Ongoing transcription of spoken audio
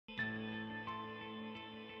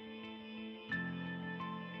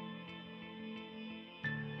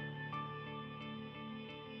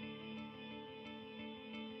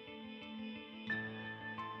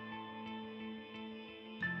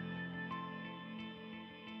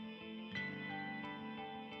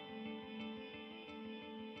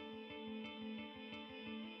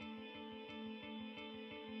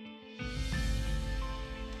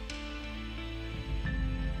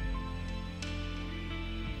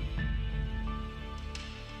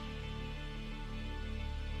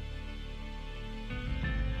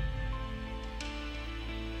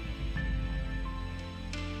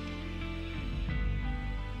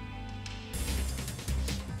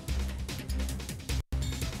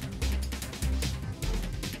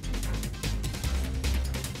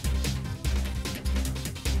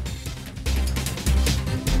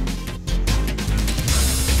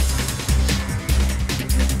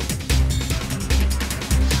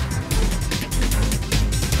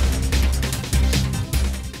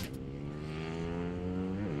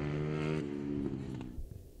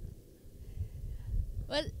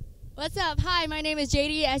up? Hi, my name is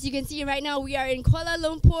JD. As you can see right now, we are in Kuala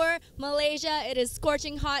Lumpur, Malaysia. It is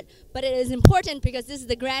scorching hot, but it is important because this is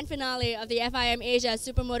the grand finale of the FIM Asia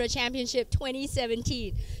Supermoto Championship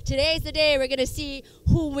 2017. Today is the day we're going to see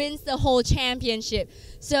who wins the whole championship.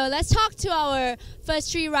 So let's talk to our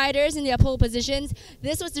first three riders in their pole positions.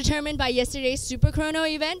 This was determined by yesterday's Super Chrono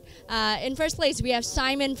event. In first place, we have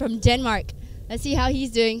Simon from Denmark. Let's see how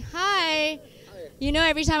he's doing. Hi. You know,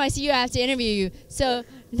 every time I see you, I have to interview you. So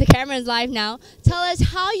the camera is live now. Tell us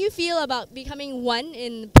how you feel about becoming one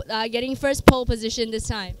in getting first pole position this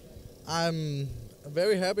time. I'm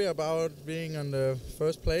very happy about being on the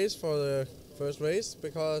first place for the first race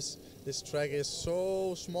because this track is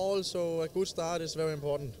so small, so a good start is very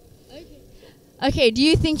important. Okay, do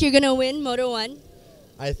you think you're going to win Moto 1?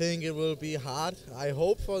 I think it will be hard. I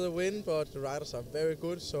hope for the win, but the riders are very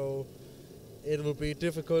good, so it will be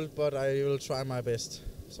difficult, but I will try my best.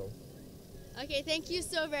 So. Okay, thank you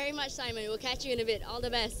so very much, Simon. We'll catch you in a bit. All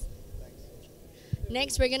the best. Thanks.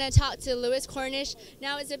 Next, we're going to talk to Lewis Cornish.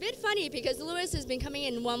 Now, it's a bit funny because Lewis has been coming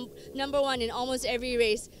in number one in almost every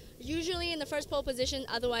race. Usually in the first pole position,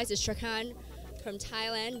 otherwise it's Trakan from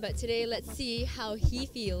Thailand. But today, let's see how he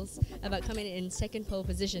feels about coming in second pole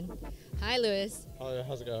position. Hi, Lewis. Hi,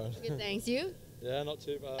 how's it going? Good, thanks. You? Yeah, not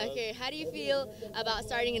too bad. Okay, how do you feel about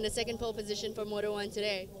starting in the second pole position for Moto 1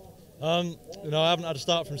 today? You know, I haven't had a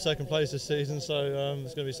start from second place this season, so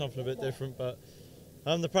it's going to be something a bit different. But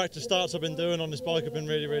the practice starts I've been doing on this bike have been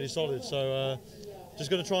really, really solid. So just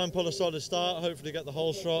going to try and pull a solid start, hopefully get the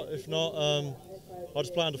whole shot. If not, I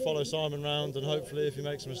just plan to follow Simon round, and hopefully if he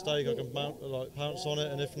makes a mistake, I can pounce on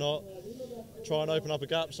it. And if not, try and open up a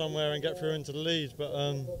gap somewhere and get through into the lead. But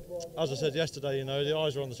as I said yesterday, you know, the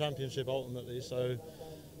eyes are on the championship ultimately, so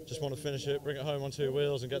just want to finish it, bring it home on two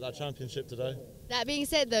wheels and get that championship today. That being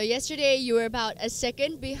said though, yesterday you were about a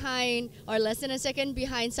second behind, or less than a second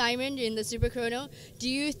behind Simon in the Super Chrono. Do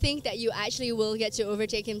you think that you actually will get to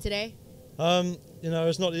overtake him today? You know,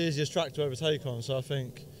 it's not the easiest track to overtake on, so I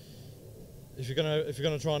think if you're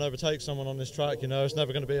gonna try and overtake someone on this track, you know, it's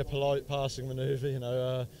never going to be a polite passing manoeuvre. You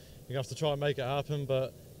know, you have to try and make it happen,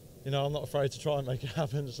 but you know, I'm not afraid to try and make it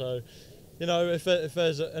happen. So, you know, if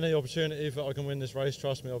there's any opportunity that I can win this race,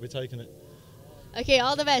 trust me, I'll be taking it. Okay,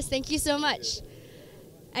 all the best. Thank you so much.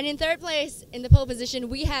 And in third place in the pole position,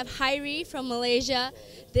 we have Hairi from Malaysia.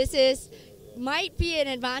 This might be an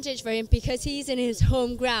advantage for him because he's in his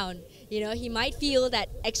home ground. You know, he might feel that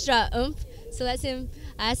extra oomph. So let's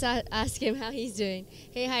ask him how he's doing.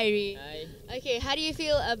 Hey, Hairi. Hi. Okay, how do you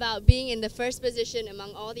feel about being in the first position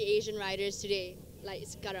among all the Asian riders today, like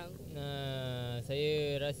sekarang?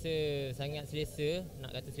 Saya rasa sangat selesa.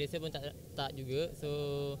 Nak kata selesa pun tak juga. So,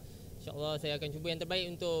 insyaAllah saya akan cuba yang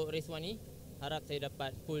terbaik untuk race 1 ni. Harap saya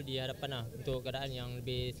dapat pole di hadapan lah untuk keadaan yang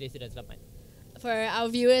lebih selesa dan selamat. For our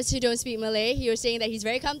viewers who don't speak Malay, he was saying that he's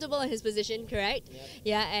very comfortable in his position, correct? Yep.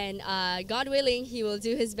 Yeah, and God willing, he will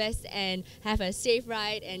do his best and have a safe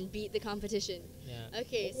ride and beat the competition. Yeah.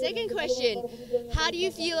 Okay, second question. How do you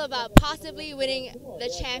feel about possibly winning the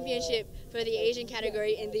championship for the Asian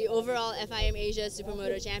category in the overall FIM Asia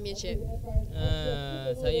Supermoto Championship?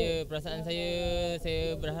 Perasaan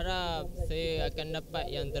saya berharap saya akan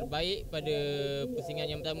dapat yang terbaik pada pusingan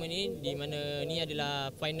yang pertama ni, di mana ni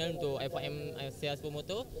adalah final untuk FIM Asia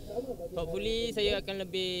Supermoto. Hopefully saya akan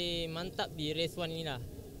lebih mantap di race 1 ni lah.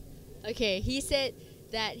 Okay, he said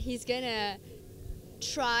that he's gonna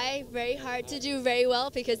try very hard to do very well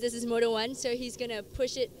because this is Moto 1, so he's gonna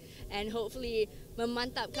push it and hopefully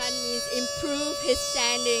memantapkan means improve his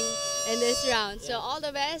standing in this round. So all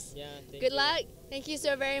the best. Good luck. Thank you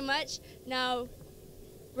so very much. Now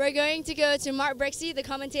we're going to go to Mark Brexy, the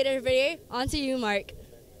commentator of the day. On to you, Mark.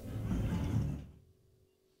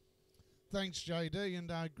 Thanks, JD,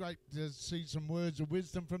 and great to see some words of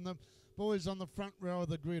wisdom from the boys on the front row of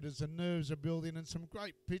the grid as the nerves are building, and some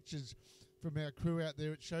great pictures from our crew out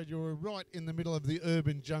there. It showed you were right in the middle of the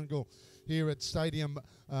urban jungle here at Stadium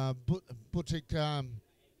BUKIT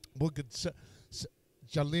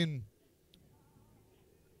JALIL.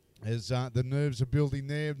 As the nerves are building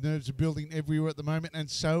there, nerves are building everywhere at the moment, and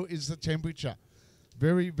so is the temperature.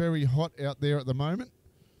 Very, very hot out there at the moment,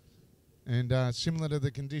 and similar to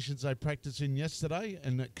the conditions they practiced in yesterday,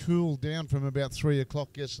 and it cooled down from about 3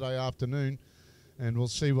 o'clock yesterday afternoon, and we'll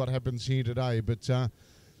see what happens here today. But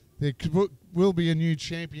there will be a new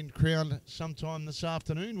champion crowned sometime this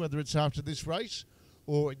afternoon, whether it's after this race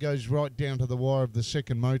or it goes right down to the wire of the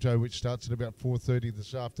second moto, which starts at about 4:30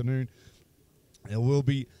 this afternoon. It will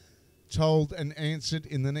be told and answered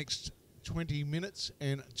in the next 20 minutes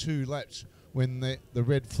and 2 laps when the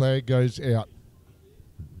red flag goes out.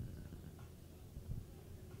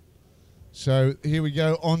 So here we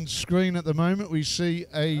go. On screen at the moment, we see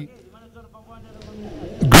a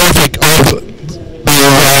graphic of the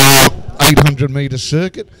 800-metre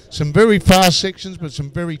circuit. Some very fast sections, but some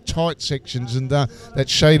very tight sections, and that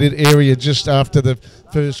shaded area just after the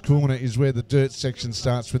first corner is where the dirt section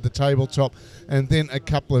starts with the tabletop, and then a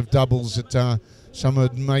couple of doubles that some are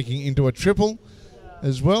making into a triple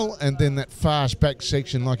as well, and then that fast back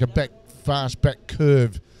section like a fast back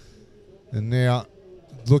curve. And now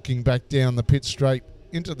looking back down the pit straight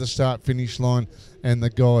into the start-finish line and the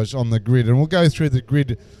guys on the grid. And we'll go through the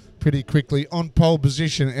grid pretty quickly. On pole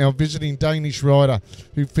position, our visiting Danish rider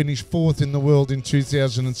who finished 4th in the world in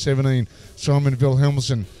 2017, Simon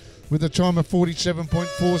Vilhelmsen, with a time of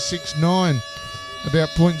 47.469, about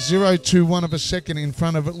 0.021 of a second in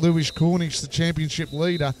front of Lewis Cornish, the championship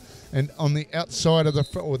leader. And on the outside of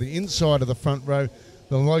the inside of the front row,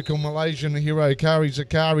 the local Malaysian hero Kari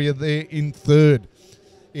Zakaria there in 3rd.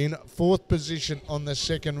 In 4th position on the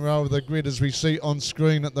second row of the grid, as we see on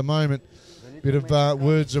screen at the moment. Bit of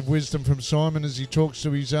words of wisdom from Simon as he talks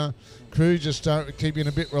to his crew, just keeping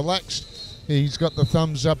a bit relaxed. He's got the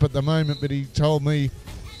thumbs up at the moment, but he told me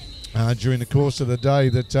during the course of the day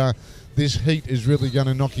that this heat is really going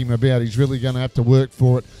to knock him about. He's really going to have to work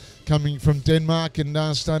for it. Coming from Denmark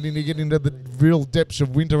and starting to get into the real depths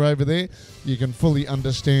of winter over there, you can fully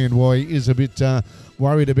understand why he is a bit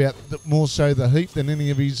worried about more so the heat than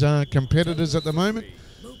any of his competitors at the moment.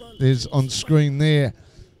 There's on screen there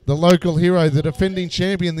the local hero, the defending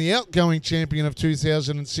champion, the outgoing champion of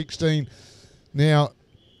 2016, now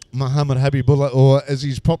Muhammad Habibullah, or as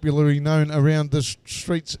he's popularly known around the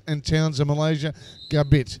streets and towns of Malaysia,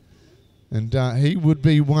 Gabit. And he would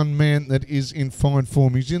be one man that is in fine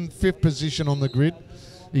form. He's in 5th position on the grid.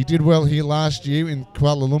 He did well here last year in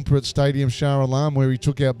Kuala Lumpur at Stadium Shah Alam, where he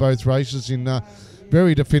took out both races in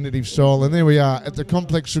very definitive style. And there we are at the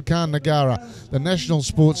Complex Sukan Negara, the National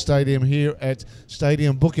Sports Stadium here at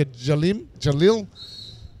Stadium BUKIT JALIL.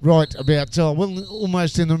 Right about,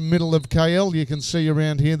 almost in the middle of KL. You can see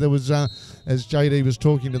around here there was, as JD was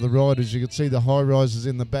talking to the riders, you could see the high-rises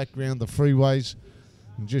in the background, the freeways.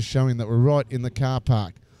 And just showing that we're right in the car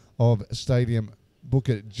park of Stadium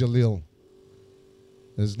BUKIT JALIL.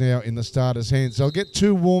 Is now in the starter's hands. So I'll get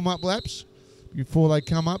 2 warm-up laps before they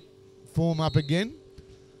come up, form up again,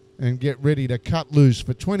 and get ready to cut loose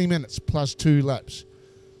for 20 minutes plus 2 laps.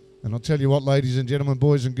 And I'll tell you what, ladies and gentlemen,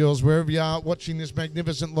 boys and girls, wherever you are watching this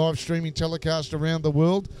magnificent live streaming telecast around the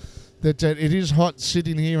world, that it is hot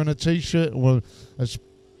sitting here in a T-shirt or a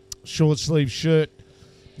short-sleeve shirt,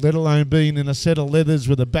 let alone being in a set of leathers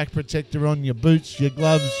with a back protector on, your boots, your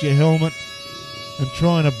gloves, your helmet, and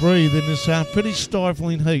trying to breathe in this pretty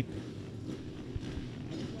stifling heat.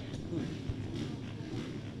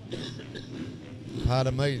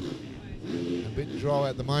 Pardon me, a bit dry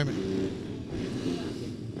at the moment,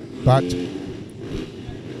 but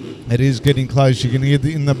it is getting close. You can hear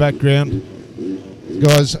in the background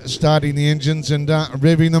guys starting the engines and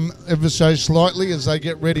revving them ever so slightly as they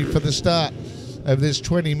get ready for the start of this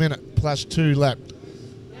 20-minute plus 2 lap.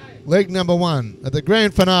 Leg number 1 at the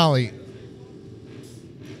grand finale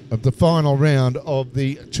of the final round of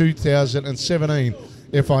the 2017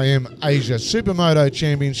 FIM Asia Supermoto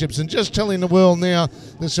Championships. And just telling the world now,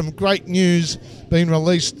 there's some great news being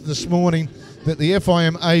released this morning that the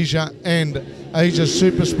FIM Asia and Asia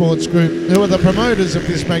Supersports Group, who are the promoters of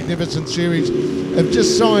this magnificent series, have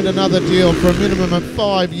just signed another deal for a minimum of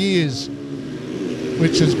 5 years,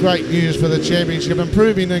 which is great news for the championship, and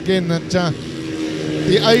proving again that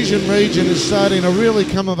the Asian region is starting to really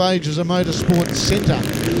come of age as a motorsport centre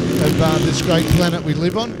of this great planet we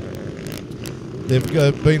live on.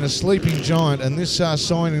 They've been a sleeping giant, and this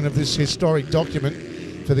signing of this historic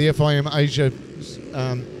document for the FIM Asia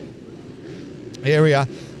area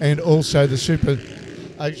and also the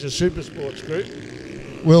Asia Supersports Group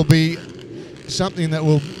will be something that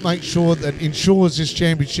will make sure that ensures this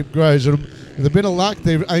championship grows. With a bit of luck,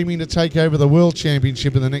 they're aiming to take over the World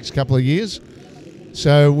Championship in the next couple of years.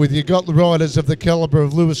 So you've got the riders of the calibre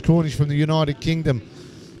of Lewis Cornish from the United Kingdom,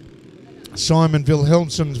 Simon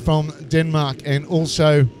Vilhelmsen from Denmark, and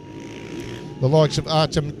also the likes of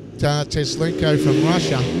Artem Teslenko from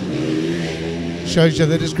Russia. Shows you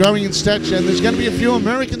that it's growing in stature, and there's going to be a few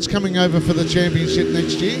Americans coming over for the championship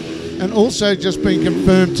next year, and also just been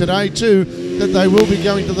confirmed today too that they will be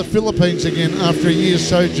going to the Philippines again after a year's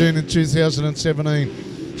sojourn in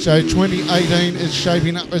 2017. So 2018 is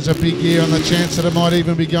shaping up as a big year, and the chance that it might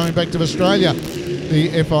even be going back to Australia.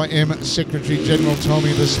 The FIM Secretary General told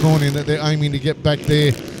me this morning that they're aiming to get back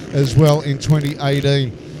there as well in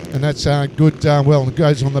 2018. And that's good. Well, it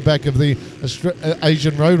goes on the back of the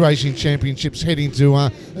Asian Road Racing Championships, heading to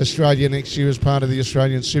Australia next year as part of the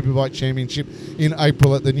Australian Superbike Championship in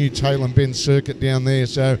April at the new Tail and Bend circuit down there.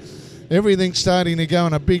 So everything's starting to go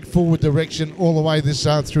in a big forward direction all the way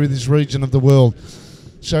through this region of the world.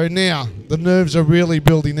 So now the nerves are really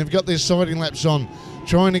building. They've got their siding laps on,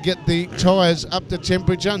 trying to get the tyres up to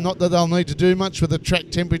temperature. Not that they'll need to do much with a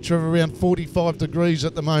track temperature of around 45 degrees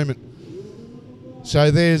at the moment.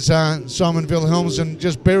 So there's Simon Wilhelmsen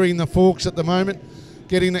just burying the forks at the moment,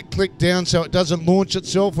 getting it clicked down so it doesn't launch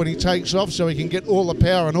itself when he takes off, so he can get all the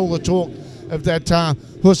power and all the torque of that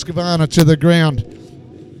Husqvarna to the ground.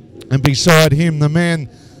 And beside him, the man,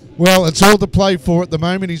 well, it's all to play for at the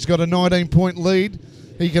moment. He's got a 19-point lead.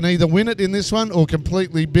 He can either win it in this one or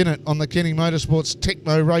completely bin it on the Kenny Motorsports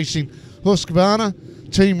Techno Racing Husqvarna.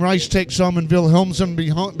 Team Race Tech Simon Wilhelmsen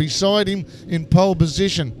beside him in pole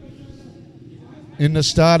position. In the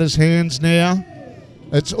starter's hands now.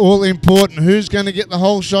 It's all important. Who's going to get the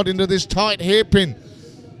whole shot into this tight hairpin?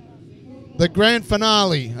 The grand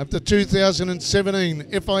finale of the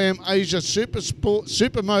 2017 FIM Asia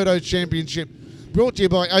Supermoto Championship, brought to you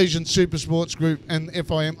by Asian Supersports Group, and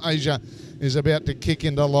FIM Asia is about to kick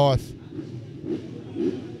into life.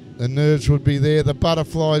 The nerves would be there, the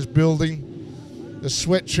butterflies building, the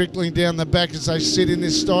sweat trickling down the back as they sit in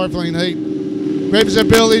this stifling heat. Revs are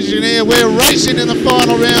building in here. We're racing in the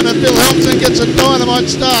final round, and Wilhelmsen gets a dynamite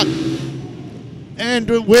start. And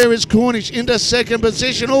where is Cornish? Into second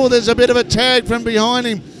position. Oh, there's a bit of a tag from behind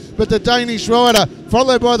him, but the Danish rider,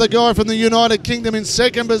 followed by the guy from the United Kingdom in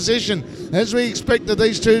second position. As we expect that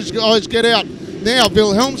these two guys get out. Now,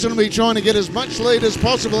 Wilhelmsen will be trying to get as much lead as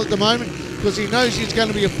possible at the moment, because he knows he's going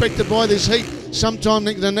to be affected by this heat sometime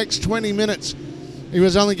in the next 20 minutes. He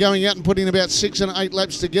was only going out and putting about 6 and 8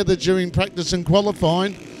 laps together during practice and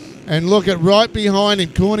qualifying. And look at right behind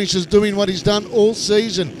him. Cornish is doing what he's done all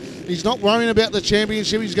season. He's not worrying about the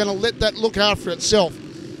championship. He's going to let that look after itself.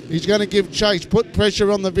 He's going to give chase, put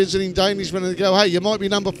pressure on the visiting Danishman and go, hey, you might be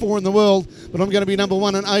number 4 in the world, but I'm going to be number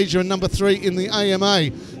 1 in Asia and number 3 in the AMA,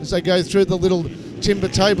 as they go through the little timber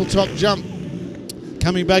tabletop jump.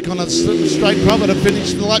 Coming back on a straight proper to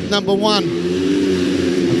finish the lap number 1.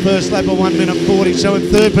 First lap of 1 minute 40. So in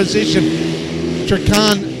third position,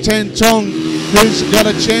 Trakan Tantong, who's got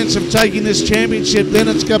a chance of taking this championship. Then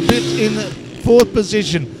it's Gabit in fourth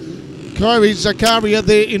position. Kairi Zakaria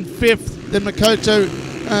there in fifth. Then Makoto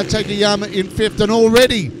Takayama in fifth. And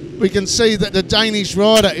already we can see that the Danish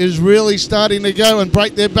rider is really starting to go and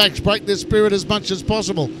break their backs, break their spirit as much as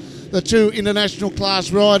possible. The two international class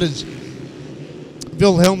riders.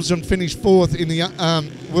 Wilhelmsen finished fourth in the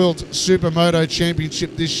World Supermoto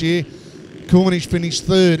Championship this year. Cornish finished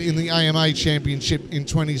third in the AMA Championship in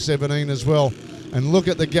 2017 as well. And look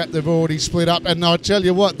at the gap they've already split up. And I tell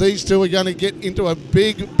you what, these two are going to get into a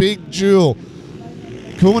big, big duel.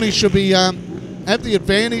 Cornish should be have the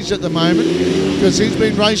advantage at the moment, because he's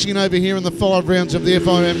been racing over here in the 5 rounds of the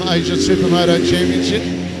FIM Asia Supermoto Championship.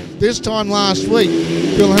 This time last week,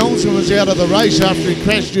 Wilhelmsen was out of the race after he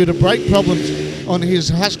crashed due to brake problems on his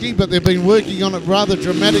Husky, but they've been working on it rather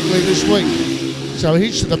dramatically this week. So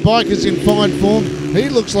the bike is in fine form. He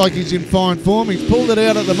looks like he's in fine form. He's pulled it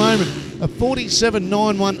out at the moment. A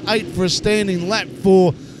 47.918 for a standing lap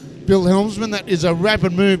for Wilhelmsen. That is a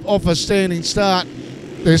rapid move off a standing start.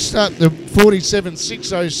 They start the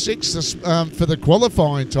 47.606 for the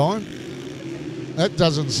qualifying time. That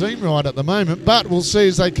doesn't seem right at the moment, but we'll see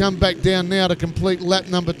as they come back down now to complete lap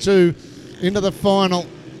number 2 into the final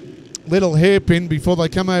little hairpin before they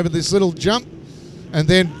come over this little jump, and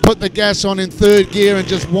then put the gas on in third gear and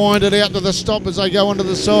just wind it out to the stop as they go onto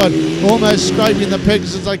the side, almost scraping the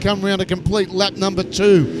pegs as they come around to complete lap number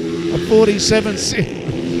 2. A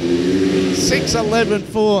 47.611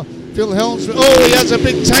 for Wilhelmsen. Oh, he has a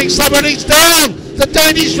big tank slapper and he's down! The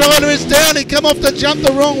Danish rider is down. He come off the jump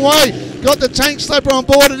the wrong way. Got the tank slapper on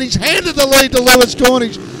board and he's handed the lead to Lewis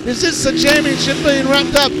Cornish. Is this the championship being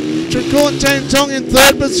wrapped up? Trakan Tantong in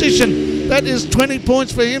third position. That is 20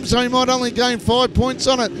 points for him, so he might only gain 5 points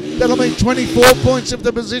on it. That'll mean 24 points if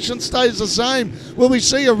the position stays the same. Will we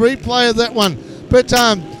see a replay of that one? But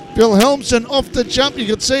Wilhelmsen off the jump, you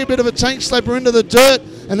could see a bit of a tank slapper into the dirt,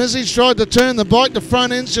 and as he's tried to turn the bike, the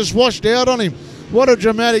front end's just washed out on him. What a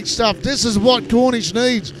dramatic stuff. This is what Cornish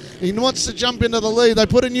needs. He wants to jump into the lead. They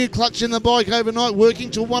put a new clutch in the bike overnight, working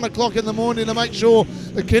till 1 o'clock in the morning to make sure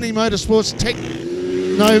the Kenny Motorsports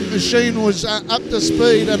Techno machine was up to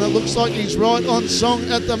speed, and it looks like he's right on song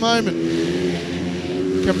at the moment.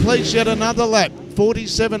 Completes yet another lap,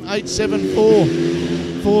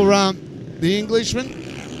 47.874 for the Englishman.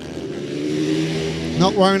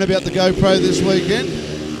 Not worrying about the GoPro this weekend.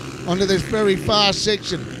 onto this very fast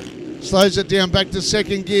section. Slows it down back to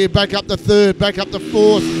second gear, back up to third, back up to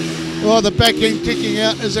fourth. Oh, the back end kicking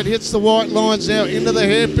out as it hits the white lines now into the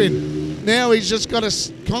hairpin. Now he's just got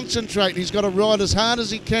to concentrate. He's got to ride as hard as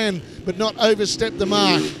he can, but not overstep the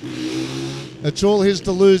mark. It's all his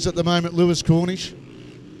to lose at the moment, Lewis Cornish.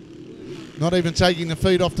 Not even taking the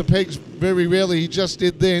feet off the pegs very rarely. He just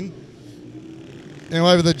did then. Now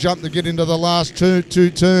over the jump to get into the last two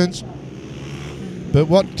turns. But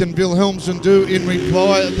what can Wilhelmsen do in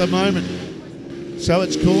reply at the moment? So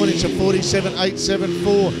it's Cornish at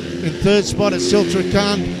 47.874. In third spot it's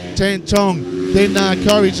Siltrakan Tantong. Then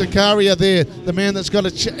Corey Zakaria there, the man that's got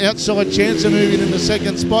an outside chance of moving in the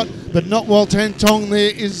second spot, but not while Tantong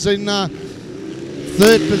there is in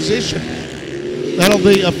third position. That'll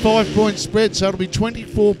be a 5-point spread, so it'll be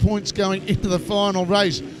 24 points going into the final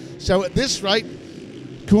race. So at this rate,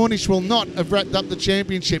 Cornish will not have wrapped up the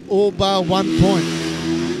championship, all bar 1 point,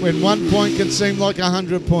 when 1 point can seem like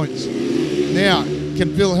 100 points. Now,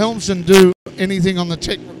 can Wilhelmsen do anything on the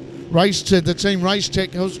tech race, the team race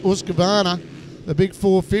tech Husqvarna, the big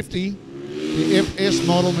 450, the FS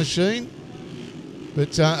model machine?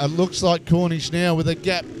 But it looks like Cornish now with a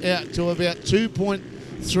gap out to about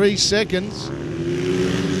 2.3 seconds.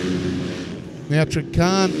 Now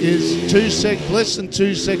Trakan is less than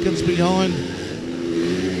 2 seconds behind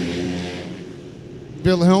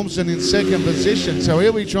Wilhelmsen in second position. So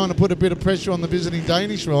he'll be trying to put a bit of pressure on the visiting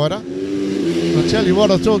Danish rider. I'll tell you what,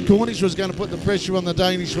 I thought Cornish was going to put the pressure on the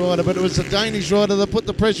Danish rider, but it was the Danish rider that put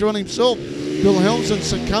the pressure on himself. Wilhelmsen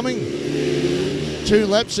succumbing 2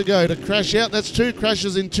 laps ago to crash out. That's 2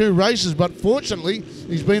 crashes in 2 races, but fortunately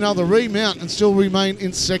he's been able to remount and still remain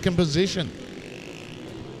in second position.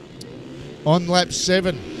 On lap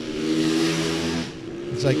 7,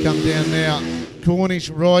 as they come down now, Cornish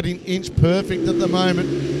riding inch perfect at the moment.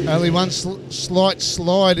 Only one slight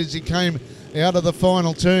slide as he came out of the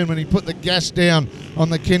final turn when he put the gas down on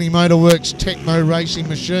the Kenny Motorworks Tecmo racing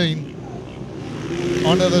machine.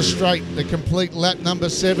 Onto the straight, the complete lap number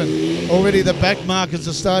 7. Already the back markers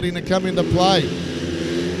are starting to come into play.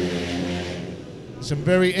 Some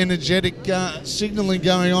very energetic signalling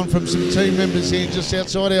going on from some team members here just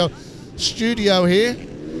outside our studio here.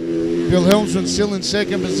 Wilhelmsen still in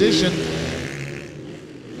second position.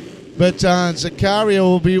 But Zakaria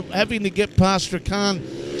will be having to get past Trakan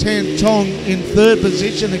Tantong in third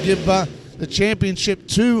position to give the championship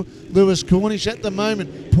to Lewis Cornish. At the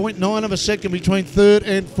moment, 0.9 of a second between third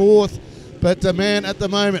and fourth. But the man at the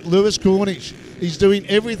moment, Lewis Cornish, he's doing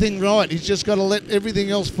everything right. He's just got to let everything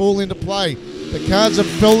else fall into play. The cards are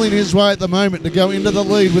falling his way at the moment to go into the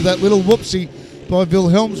lead with that little whoopsie by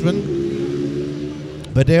Wilhelmsen.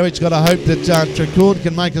 But now he's got to hope that Trakan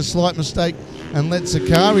can make a slight mistake and let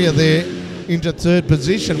Zakaria there into third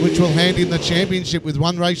position, which will hand in the championship with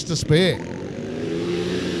 1 race to spare.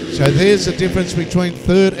 So there's the difference between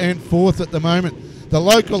third and fourth at the moment. The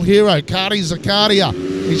local hero, Kari Zakaria,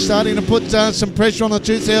 he's starting to put some pressure on the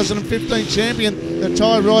 2015 champion, the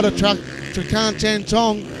Thai rider Trakan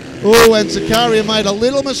Tantong. Oh, and Zakaria made a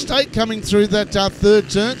little mistake coming through that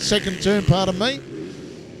second turn, pardon me.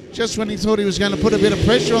 Just when he thought he was going to put a bit of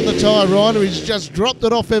pressure on the Thai rider, he's just dropped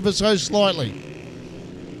it off ever so slightly.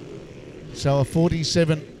 So a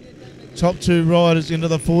 47, top 2 riders into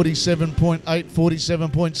the 47.8,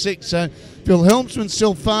 47.6. So Wilhelmsen's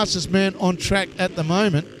still fastest man on track at the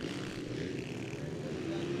moment.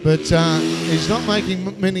 But he's not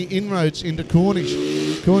making many inroads into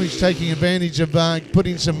Cornish. Cornish taking advantage of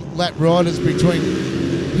putting some lap riders between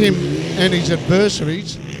him and his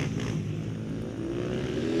adversaries.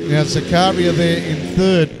 Now Zakaria there in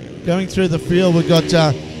third. Going through the field, we've got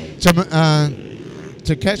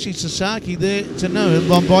Takashi Sasaki there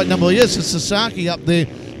on bike number, yes, it's Sasaki up there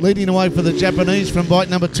leading away for the Japanese from bike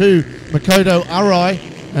number 2, Makoto Arai,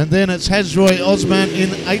 and then it's Hazroy Osman in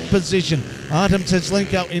 8th position, Artem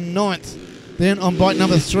Teslenko in 9th. Then on bike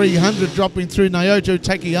number 300, dropping through Naoto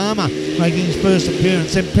Takayama, making his first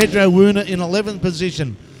appearance. Then Pedro Werner in 11th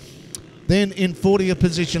position. Then in 40th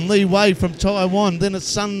position, Li Wei from Taiwan. Then it's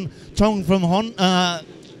Sun Tong from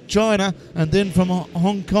China. And then from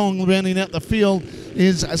Hong Kong, rounding out the field,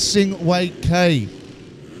 is Sing Wei Kei.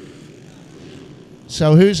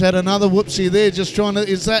 So who's had another whoopsie there? Just trying to...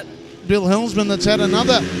 Is that Wilhelmsen that's had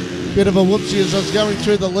another bit of a whoopsie as I was going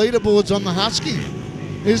through the leaderboards on the Husky?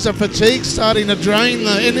 Is the fatigue starting to drain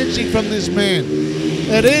the energy from this man?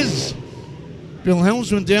 It is.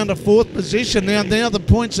 Wilhelmsen down to 4th position now. Now the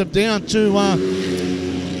points are down to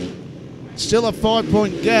still a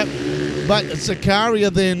 5-point gap, but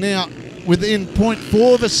Zakaria there now within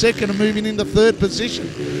 0.4 of a second of moving into third position.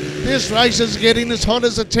 This race is getting as hot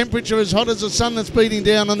as the temperature, as hot as the sun that's beating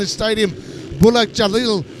down on this stadium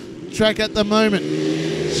JALIL track at the moment.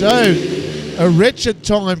 So a wretched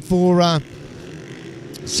time for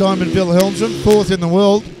Simon Wilhelmsen, fourth in the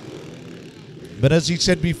world. But as he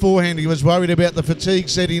said beforehand, he was worried about the fatigue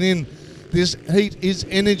setting in. This heat is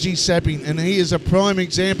energy sapping, and he is a prime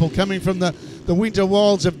example, coming from the winter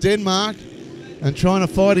wilds of Denmark and trying to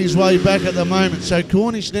fight his way back at the moment. So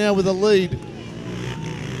Cornish now with a lead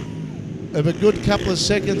of a good couple of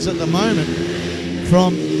seconds at the moment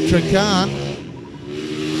from Trekan.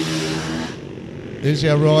 There's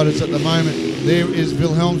our riders at the moment. There is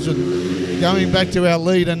Wilhelmsen going back to our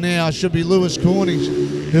leader now. Should be Lewis Cornish,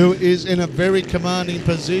 who is in a very commanding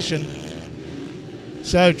position.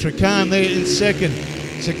 So Trekan there in second.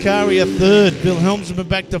 Zakaria third. Wilhelmsen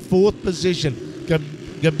back to fourth position.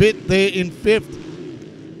 Gabit there in fifth.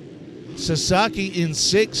 Sasaki in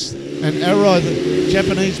sixth. And Arai, the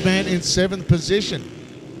Japanese man, in seventh position.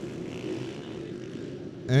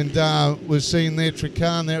 And we're seeing there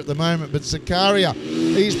Trekan there at the moment. But Zakaria,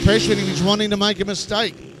 he's pressuring him. He's wanting to make a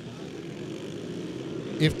mistake.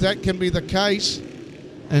 If that can be the case,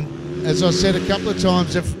 and as I said a couple of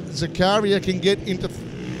times, if Zakaria can get into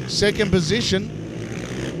second position,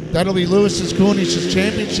 that'll be Lewis's Cornish's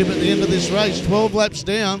championship at the end of this race. 12 laps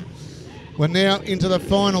down. We're now into the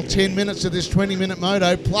final 10 minutes of this 20-minute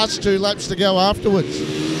moto, plus 2 laps to go afterwards.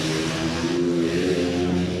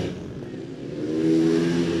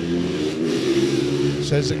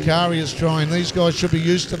 So Zakaria's trying. These guys should be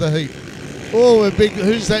used to the heat. Oh, a big,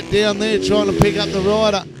 who's that down there trying to pick up the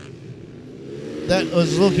rider? That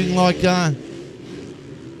was looking like,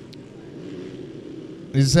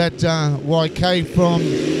 is that YK from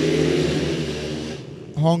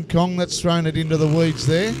Hong Kong that's thrown it into the weeds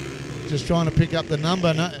there? Just trying to pick up the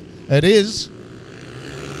number. No, it is.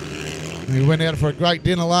 He went out for a great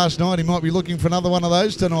dinner last night. He might be looking for another one of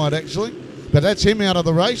those tonight, actually. But that's him out of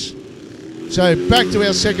the race. So back to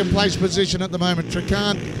our second place position at the moment.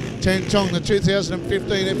 Trekan Tantong, the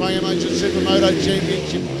 2015 FIM Asia Supermoto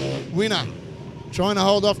Championship winner. Trying to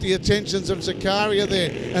hold off the attentions of Zakaria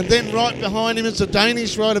there. And then right behind him is the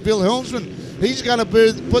Danish rider, Wilhelmsen. He's going to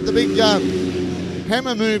put the big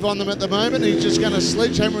hammer move on them at the moment. He's just going to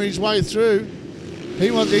sledgehammer his way through.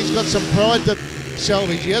 He's got some pride to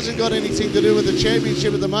salvage. He hasn't got anything to do with the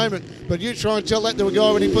championship at the moment. But you try and tell that to a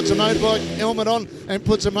guy when he puts a motorbike helmet on and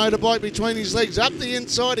puts a motorbike between his legs. Up the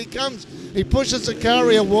inside he comes. He pushes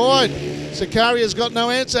Zakaria wide. Zakaria's got no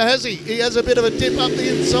answer, has he? He has a bit of a dip up the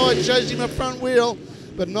inside, shows him a front wheel,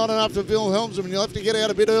 but not enough for Wilhelmsen. You'll have to get out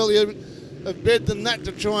a bit earlier of bed than that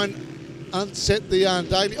to try and unset the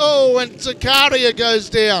Danish. Oh, and Zakaria goes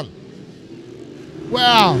down.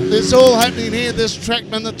 Wow, this all happening here, this track,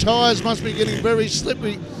 man. The tyres must be getting very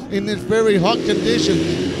slippery in this very hot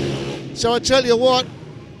condition. So I tell you what,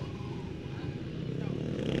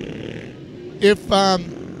 if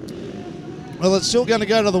well, it's still going to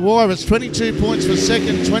go to the wire. It's 22 points for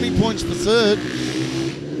second, 20 points for third.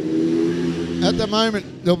 At the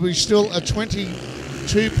moment, there'll be still a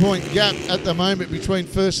 22-point gap at the moment between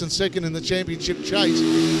first and second in the championship chase.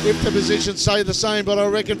 If the positions stay the same, but I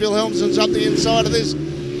reckon Wilhelmsen's up the inside of this.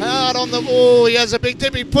 Hard on the, oh, he has a big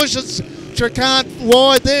dip. He pushes Trekan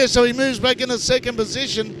wide there, so he moves back into second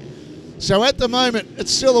position. So at the moment,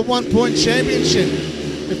 it's still a 1-point championship.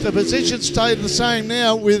 If the positions stay the same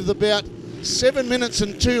now with about 7 minutes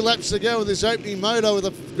and 2 laps to go with this opening moto of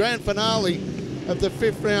the grand finale of the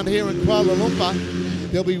 5th round here in Kuala Lumpur,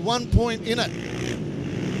 there'll be 1 point in it.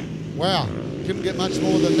 Wow, couldn't get much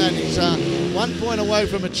more than that. He's 1 point away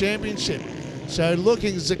from a championship. So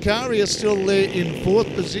looking, Zakaria still there in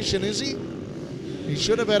 4th position, is he? He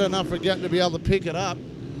should have had enough regatta to be able to pick it up.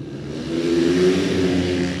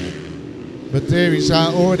 But there he's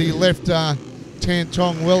already left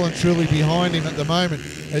Tantong well and truly behind him at the moment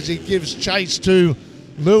as he gives chase to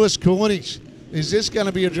Lewis Cornish. Is this going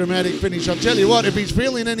to be a dramatic finish? I'll tell you what, if he's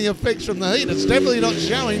feeling any effects from the heat, it's definitely not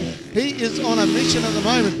showing. He is on a mission at the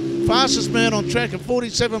moment. Fastest man on track at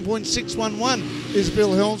 47.611 is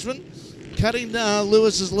Wilhelmsen. Cutting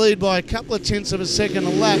Lewis's lead by a couple of tenths of a second a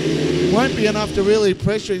lap. Won't be enough to really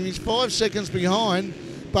pressure him. He's 5 seconds behind.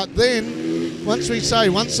 But then, once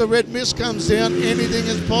the red mist comes down, anything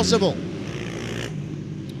is possible.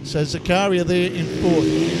 So Zakaria there in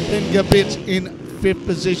 4th. Then Gabit in 5th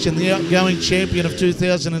position, the outgoing champion of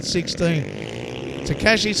 2016.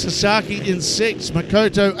 Takashi Sasaki in 6th.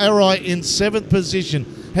 Makoto Arai in 7th position.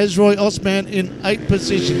 Hezroy Osman in 8th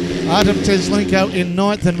position. Artem Teslenko in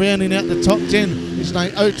 9th, and rounding out the top 10 is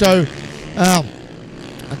Naoto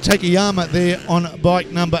Takayama there on bike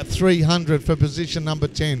number 300 for position number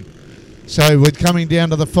 10. So we're coming down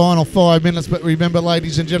to the final 5 minutes, but remember,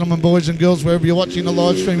 ladies and gentlemen, boys and girls, wherever you're watching the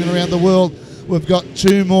live streaming around the world, we've got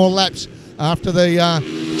 2 more laps after the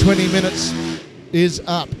 20 minutes is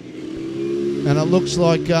up. And it looks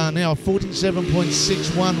like now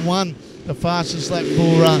 47.611, the fastest lap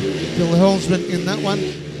for Phil Helmsman in that one.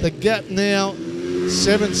 The gap now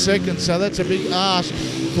 7 seconds, so that's a big ask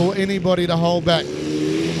for anybody to hold back.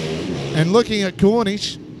 And looking at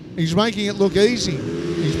Cornish, he's making it look easy.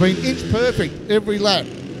 He's been inch perfect every lap.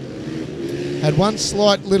 Had one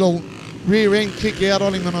slight little rear end kick out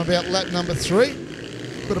on him on about lap number 3.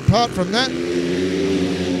 But apart from that,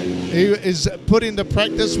 he is put into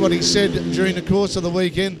practice what he said during the course of the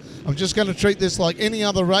weekend. I'm just going to treat this like any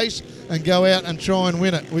other race and go out and try and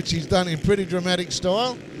win it, which he's done in pretty dramatic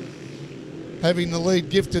style, having the lead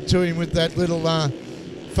gifted to him with that little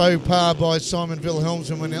faux pas by Simon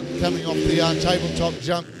Wilhelmsen when coming off the tabletop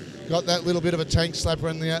jump. Got that little bit of a tank slapper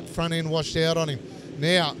and the front end washed out on him.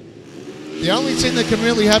 Now, the only thing that can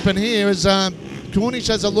really happen here is Cornish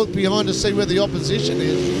has a look behind to see where the opposition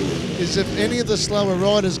is if any of the slower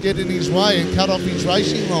riders get in his way and cut off his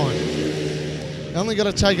racing line. Only got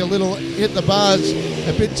to take a little, hit the bars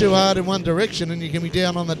a bit too hard in one direction and you can be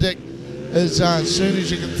down on the deck as soon as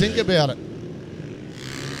you can think about it.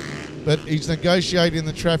 But he's negotiating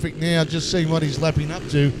the traffic now, just seeing what he's lapping up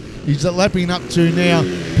to. He's lapping up to now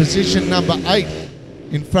position number 8.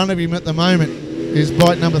 In front of him at the moment is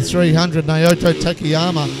bike number 300, Naoto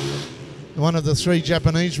Takayama, one of the 3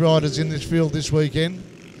 Japanese riders in this field this weekend.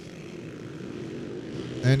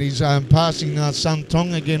 And he's passing Sung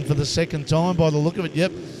Tong again for the second time by the look of it.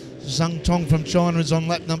 Yep, Sung Tong from China is on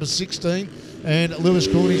lap number 16 and Lewis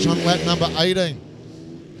Cornish on lap number 18.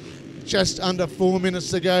 Just under 4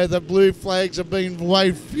 minutes to go. The blue flags have been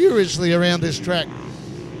waved furiously around this track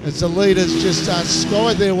as the leaders just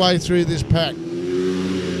skied their way through this pack.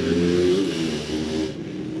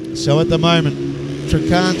 So at the moment,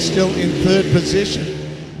 Trakan still in 3rd position,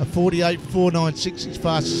 a 48.496, his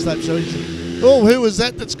fastest lap. So oh, who was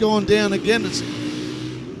that that's gone down again? It's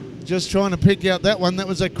just trying to pick out that one. That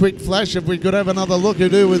was a quick flash. If we could have another look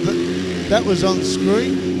at who was that was on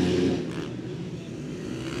screen.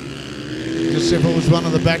 Just if it was one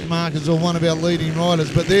of the back markers or one of our leading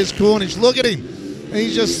riders. But there's Cornish. Look at him.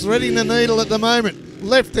 He's just threading the needle at the moment.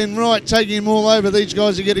 Left and right, taking him all over. These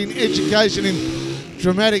guys are getting education in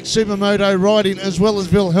dramatic supermoto riding, as well as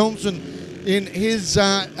Wilhelmsen in his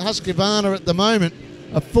Husqvarna at the moment.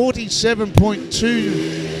 A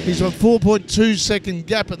 47.2, he's on 4.2 second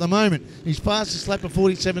gap at the moment. His fastest lap of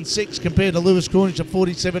 47.6 compared to Lewis Cornish at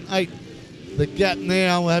 47.8. The gap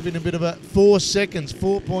now, we're having a bit of a 4 seconds,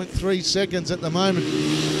 4.3 seconds at the moment.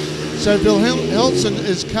 So Wilhelmsen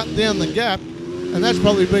has cut down the gap, and that's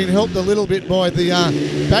probably been helped a little bit by the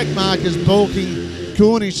back markers balking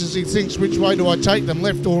Cornish as he thinks, which way do I take them,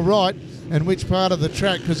 left or right, and which part of the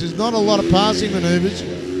track, because there's not a lot of passing manoeuvres,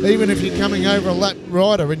 even if you're coming over a lap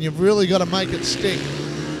rider, and you've really got to make it stick.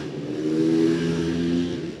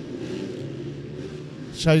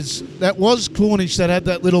 So that was Cornish that had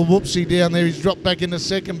that little whoopsie down there. He's dropped back into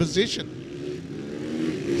 2nd position.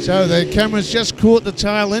 So the camera's just caught the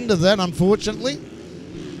tail end of that, unfortunately.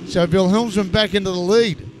 So Wilhelmsen back into the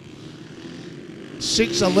lead.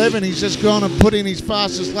 6:11, he's just gone and put in his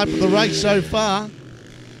fastest lap of the race so far.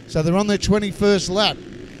 So they're on their 21st lap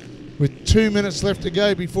with 2 minutes left to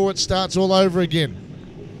go before it starts all over again.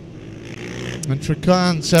 And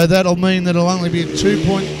Trakan, so that'll mean that it'll only be a 2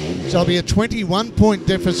 point, so it'll be a 21-point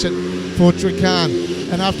deficit for Trakan.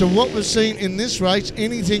 And after what we've seen in this race,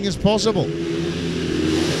 anything is possible.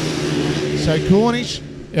 So Cornish,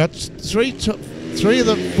 three of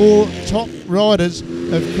the 4 top riders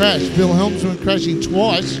have crashed. Wilhelmsen crashing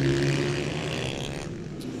twice.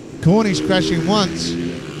 Cornish crashing once.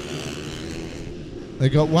 They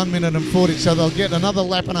got 1 minute and 40, so they'll get another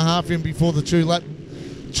lap and a half in before the 2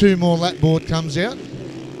 more lap board comes out.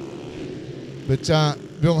 But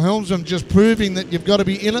Wilhelmsen just proving that you've got to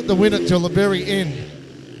be in it to win it till the very end.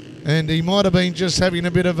 And he might have been just having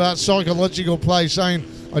a bit of a psychological play, saying,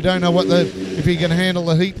 I don't know if he can handle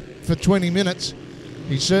the heat for 20 minutes.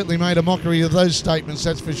 He certainly made a mockery of those statements,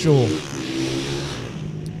 that's for sure.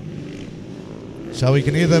 So we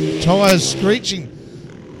can hear them tyres screeching,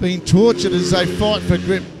 being tortured as they fight for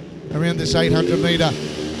grip around this 800-metre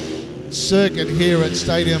circuit here at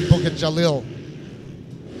Stadium BUKIT JALIL.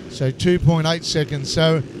 So 2.8 seconds.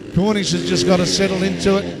 So Cornish has just got to settle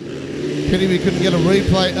into it. Pity we couldn't get a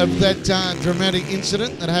replay of that dramatic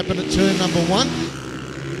incident that happened at turn number 1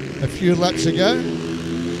 a few laps ago.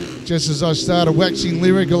 Just as I started waxing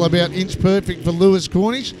lyrical about inch perfect for Lewis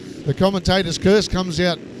Cornish, the commentator's curse comes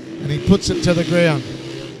out and he puts it to the ground.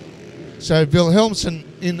 So Wilhelmsen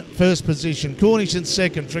in first position, Cornish in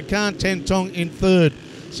second, Trakan Tantong in third,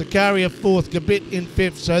 Sakaria fourth, Gabit in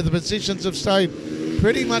fifth. So the positions have stayed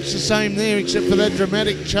pretty much the same there, except for that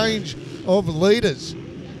dramatic change of leaders.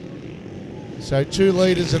 So 2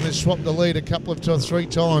 leaders, and they've swapped the lead a couple of 3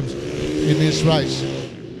 times in this race.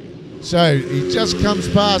 So he just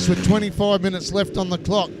comes past with 25 minutes left on the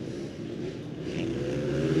clock.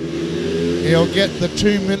 He'll get the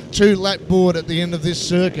 2 lap board at the end of this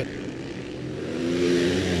circuit.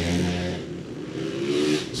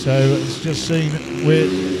 So it's just seen where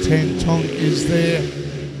Tantong is there.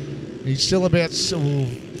 He's still about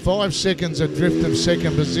 5 seconds adrift of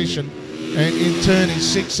second position, and in turn he's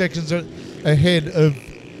 6 seconds ahead of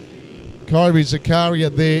Kyrie Zakaria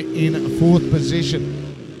there in fourth position.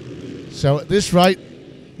 So at this rate,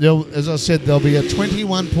 as I said, there'll be a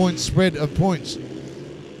 21-point spread of points.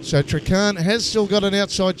 So Trakan has still got an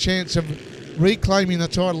outside chance of reclaiming the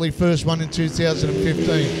title he first won in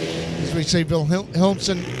 2015. As we see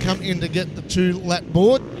Wilhelmsen come in to get the 2-lap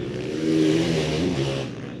board.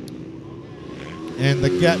 And the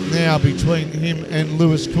gap now between him and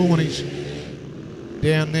Lewis Cornish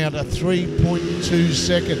down now to 3.2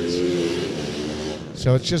 seconds.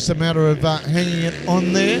 So it's just a matter of hanging it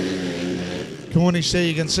on there. Cornish there,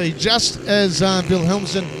 you can see just as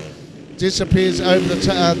Wilhelmsen disappears over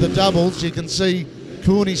the doubles, you can see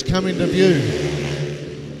Cornish come into view.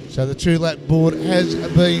 So the 2-lap board has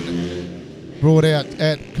been brought out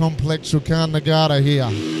at Complex Sultan Negara here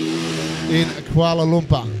in Kuala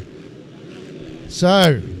Lumpur.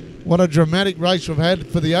 So, what a dramatic race we've had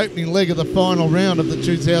for the opening leg of the final round of the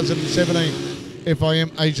 2017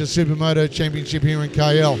 FIM Asia Supermoto Championship here in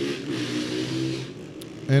KL.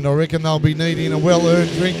 And I reckon they'll be needing a well-earned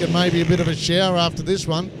drink and maybe a bit of a shower after this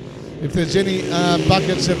one. If there's any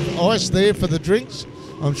buckets of ice there for the drinks,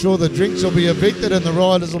 I'm sure the drinks will be evicted and the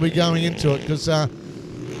riders will be going into it, because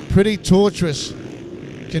pretty torturous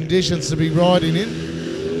conditions to be riding in.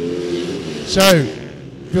 So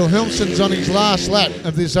Wilhelmsen's on his last lap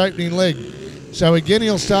of this opening leg. So again,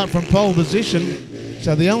 he'll start from pole position.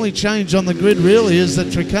 So the only change on the grid really is that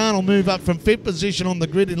Trakan will move up from 5th position on the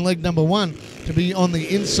grid in leg number 1 to be on the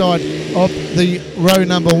inside of the row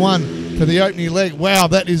number 1 for the opening leg. Wow,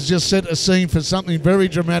 that is just set a scene for something very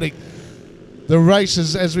dramatic. The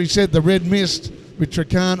races, as we said, the red mist with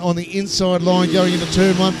Trakan on the inside line going into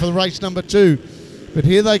turn 1 for the race number 2. But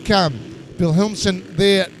here they come. Wilhelmsen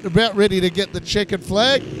there about ready to get the checkered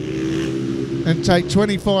flag and take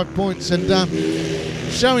 25 points, and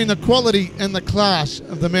showing the quality and the class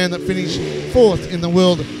of the man that finished 4th in the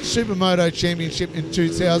World Supermoto Championship in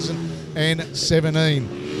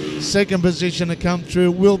 2017. Second position to come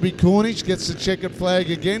through will be Cornish, gets the checkered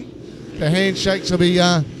flag again. The handshakes will be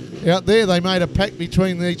out there. They made a pact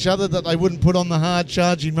between each other that they wouldn't put on the hard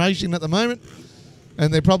charging racing at the moment.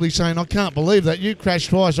 And they're probably saying, I can't believe that. You crashed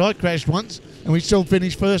twice, I crashed once, and we still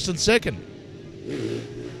finished 1st and 2nd.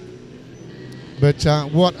 But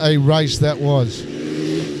what a race that was.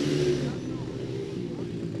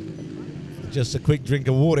 Just a quick drink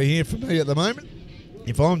of water here for me at the moment.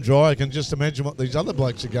 If I'm dry, I can just imagine what these other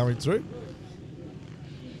blokes are going through.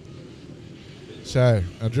 So,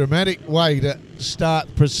 a dramatic way to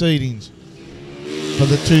start proceedings for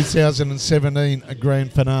the 2017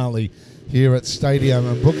 Grand Finale here at Stadium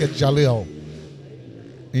BUKIT JALIL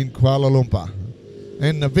in Kuala Lumpur.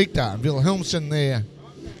 And the victor, Wilhelmsen there,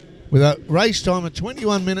 with a race time of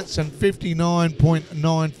 21 minutes and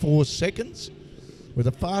 59.94 seconds, with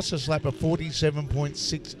a fastest lap of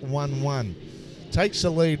 47.611. Takes the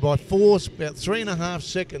lead by about 3.5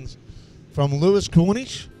 seconds from Lewis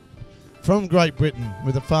Cornish from Great Britain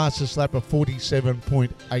with a fastest lap of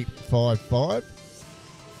 47.855.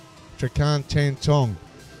 Trakan Tantong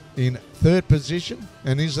in 3rd position,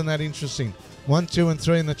 and isn't that interesting? 1, 2 and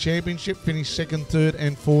 3 in the championship, finished 2nd, 3rd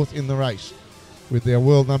and 4th in the race, with their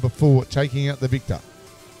world number 4 taking out the victor.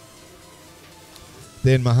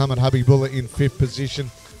 Then Muhammad Habibullah in 5th position,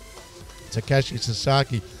 Takashi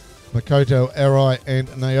Sasaki, Makoto Arai and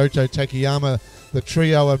Naoto Takayama, the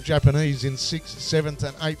trio of Japanese in 6th, 7th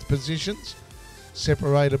and 8th positions,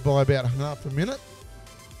 separated by about half a minute.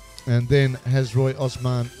 And then Hazroy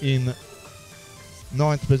Osman in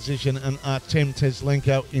 9th position and Artem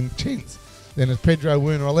Teslenko in 10th. Then it's Pedro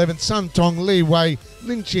Werner 11th, Sun Tong, Li Wei,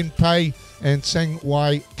 Lin Chin Pei and Sang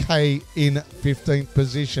Wei K in 15th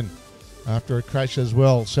position after a crash as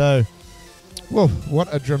well. So Well, what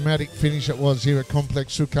a dramatic finish it was here at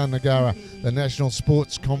Complex Sukarnagara, the National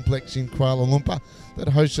Sports Complex in Kuala Lumpur that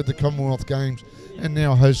hosted the Commonwealth Games and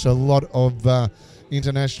now hosts a lot of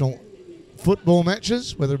international football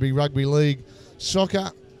matches, whether it be rugby league,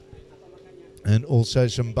 soccer, and also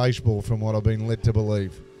some baseball from what I've been led to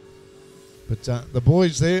believe. But the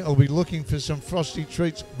boys there will be looking for some frosty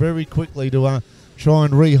treats very quickly to try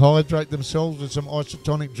and rehydrate themselves with some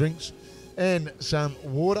isotonic drinks and some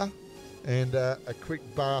water and a quick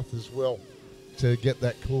bath as well to get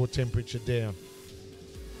that core temperature down.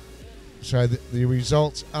 So the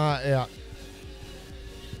results are out.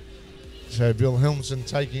 So Wilhelmsen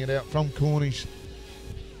taking it out from Cornish,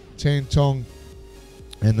 Tan Tong,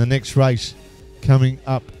 and the next race coming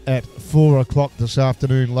up at 4 o'clock this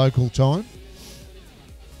afternoon local time,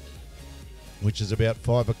 which is about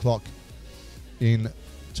 5 o'clock in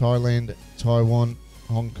Thailand, Taiwan,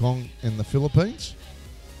 Hong Kong and the Philippines.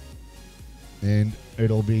 And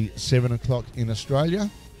it'll be 7 o'clock in Australia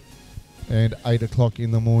and 8 o'clock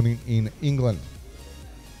in the morning in England,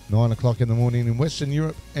 9 o'clock in the morning in Western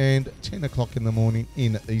Europe and 10 o'clock in the morning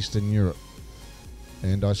in Eastern Europe.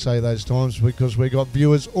 And I say those times because we got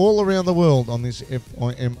viewers all around the world on this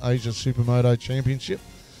FIM Asia Supermoto Championship.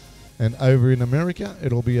 And over in America,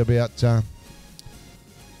 it'll be about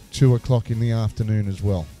 2 o'clock in the afternoon as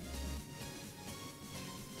well.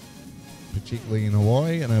 Particularly in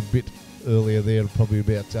Hawaii, and a bit earlier there, probably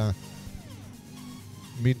about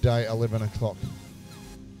midday, 11 o'clock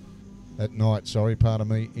at night,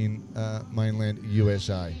 in mainland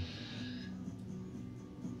USA.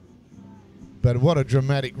 But what a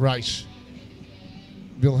dramatic race.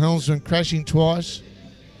 Wilhelmsen crashing twice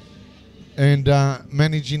and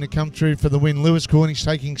managing to come through for the win. Lewis Cornish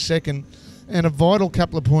taking second, and a vital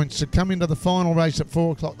couple of points to come into the final race at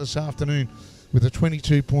 4 o'clock this afternoon with a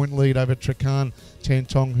 22-point lead over Trakan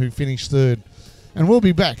Tantong, who finished third. And we'll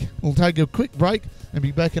be back. We'll take a quick break and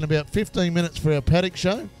be back in about 15 minutes for our paddock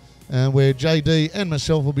show, where JD and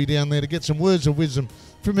myself will be down there to get some words of wisdom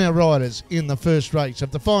from our riders in the first race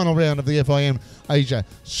of the final round of the FIM Asia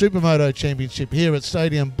Supermoto Championship here at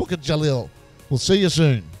Stadium BUKIT JALIL. We'll see you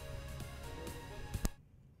soon.